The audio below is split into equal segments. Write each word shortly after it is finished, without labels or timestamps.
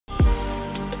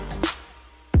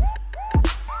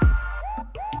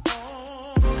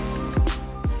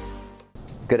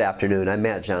Good afternoon, I'm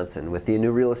Matt Johnson with the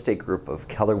Anew Real Estate Group of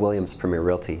Keller Williams Premier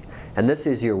Realty, and this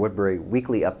is your Woodbury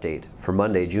Weekly Update for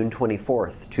Monday, June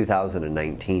 24th,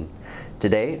 2019.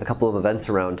 Today, a couple of events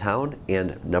around town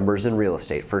and numbers in real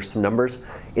estate. First, some numbers.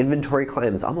 Inventory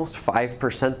climbs almost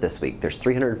 5% this week. There's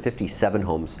 357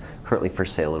 homes currently for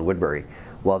sale in Woodbury,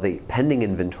 while the pending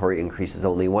inventory increases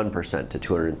only 1% to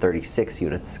 236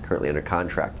 units currently under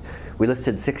contract. We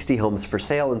listed 60 homes for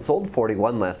sale and sold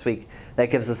 41 last week. That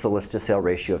gives us a list-to-sale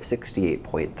ratio of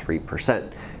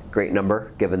 68.3%. Great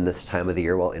number given this time of the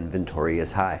year while inventory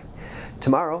is high.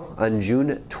 Tomorrow, on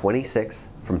June 26th,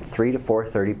 from 3 to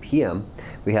 4:30 p.m.,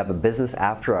 we have a business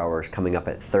after hours coming up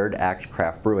at Third Act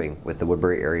Craft Brewing with the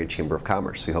Woodbury Area Chamber of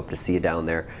Commerce. We hope to see you down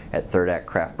there at Third Act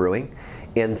Craft Brewing.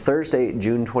 And Thursday,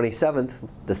 June 27th,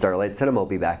 the Starlight Cinema will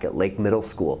be back at Lake Middle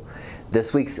School.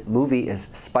 This week's movie is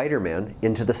Spider-Man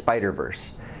Into the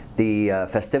Spider-Verse. The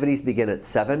festivities begin at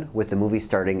 7 with the movie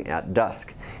starting at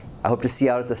dusk. I hope to see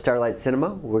you out at the Starlight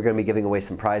Cinema. We're going to be giving away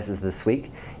some prizes this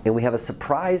week, and we have a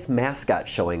surprise mascot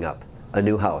showing up, a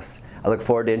new house. I look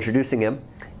forward to introducing him.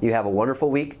 You have a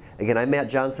wonderful week. Again, I'm Matt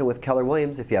Johnson with Keller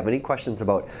Williams. If you have any questions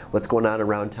about what's going on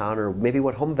around town or maybe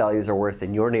what home values are worth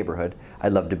in your neighborhood,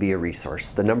 I'd love to be a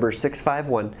resource. The number is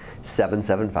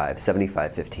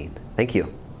 651-775-7515. Thank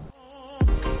you.